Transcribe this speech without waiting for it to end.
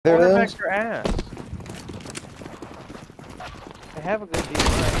kiss your ass. They have a good deal.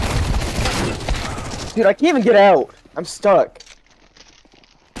 Dude, I can't even get out. I'm stuck.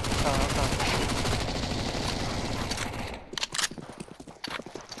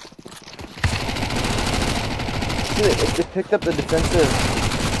 Dude, they picked up the defensive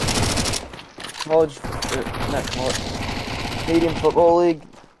college, not college, Canadian Football League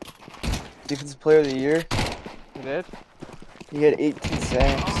defensive player of the year. You did? He had 18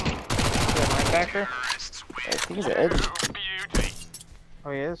 sacks. Is that linebacker? I think he's an edge.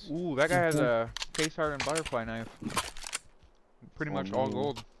 Oh, he is? Ooh, that guy has a case hardened butterfly knife. Pretty much all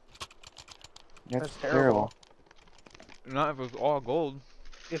gold. That's terrible. Not if it was all gold.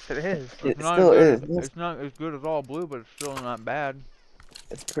 Yes, it is. It still is. It's not as good as all blue, but it's still not bad.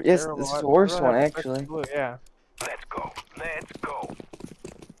 It's pretty. Yes, it's the worst one actually. Blue, yeah. Let's go. Let's go.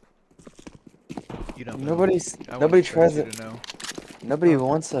 You don't. Nobody tries it. Nobody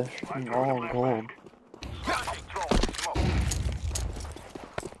wants a all gold.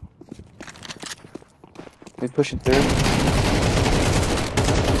 We pushing through.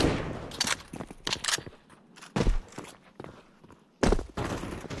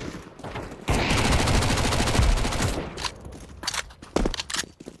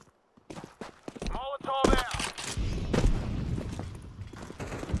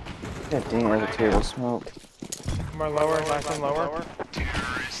 God dang, that's a terrible smoke. More lower, nice and lower.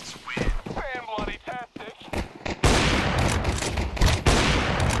 Terrorists win. Fan bloody tastic.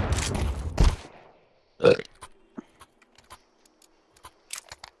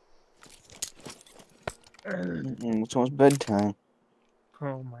 It's almost bedtime.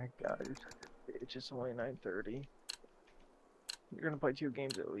 Oh my god, it's just only 9:30. You're gonna play 2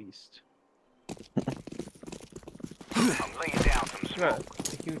 games at least. I'm laying down some You got a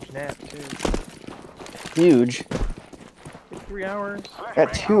huge nap too. Huge. 3 hours.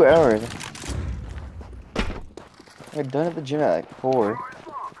 Got 2 hours. I got done at the gym at like 4.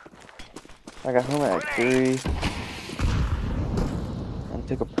 I got home at like 3. And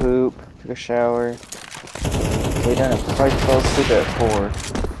took a poop, took a shower. Lay down and probably fell asleep at 4.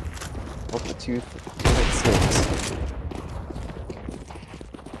 Woke at 2 at 6.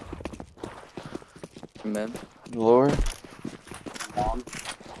 Mid. Lower. Long.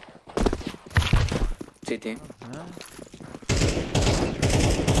 CT.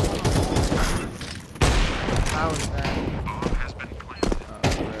 How is that?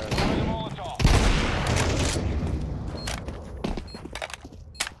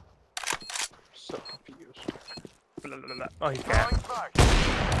 So confused. Oh, he's got.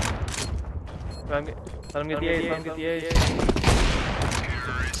 Let him get the ace. Let him get the ace.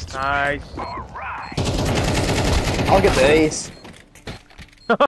 Nice. I'll get the ace.